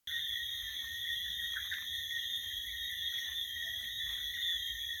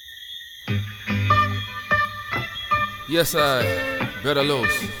Yes, I, better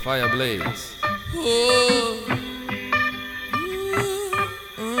loose, fire blaze. Oh,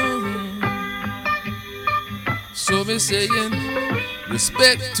 so me saying,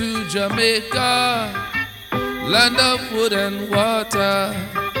 respect to Jamaica, land of wood and water.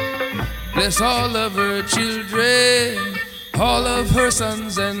 Bless all of her children, all of her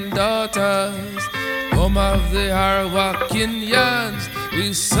sons and daughters. Home of the Arawakians,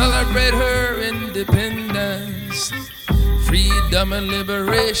 we celebrate her independence. Freedom and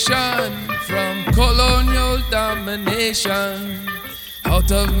liberation from colonial domination.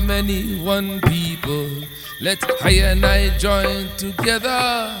 Out of many, one people, let I and I join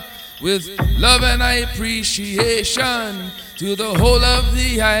together with love and appreciation to the whole of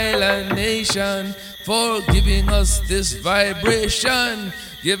the island nation for giving us this vibration,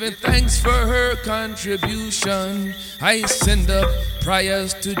 giving thanks for her contribution. I send up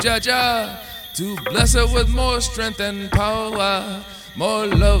prayers to Jaja to bless her with more strength and power, more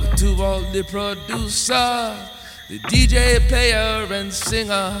love to all the producer, the DJ player and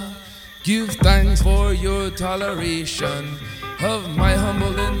singer. Give thanks for your toleration of my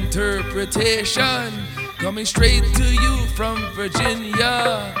humble interpretation. Coming straight to you from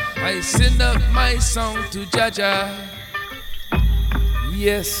Virginia, I send up my song to Jaja.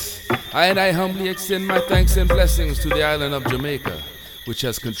 Yes, I humbly extend my thanks and blessings to the island of Jamaica, which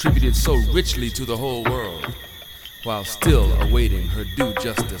has contributed so richly to the whole world, while still awaiting her due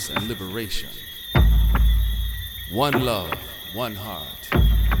justice and liberation. One love, one heart.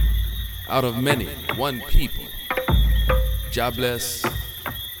 Out of many, one people. Jah bless,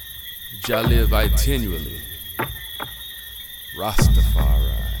 Jah live itinually. Rastafari.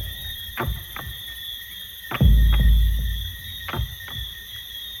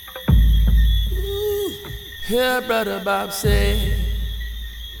 Ooh, hear Brother Bob say,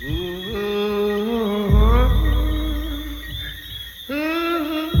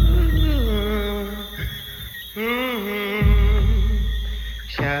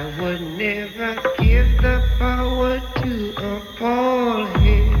 I would never give the power to appall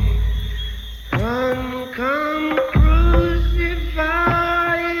him. One come crucified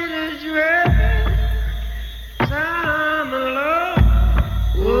as red. Time alone,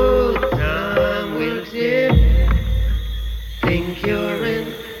 oh, time will tell. Think you're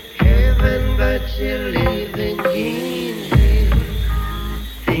in heaven, but you live.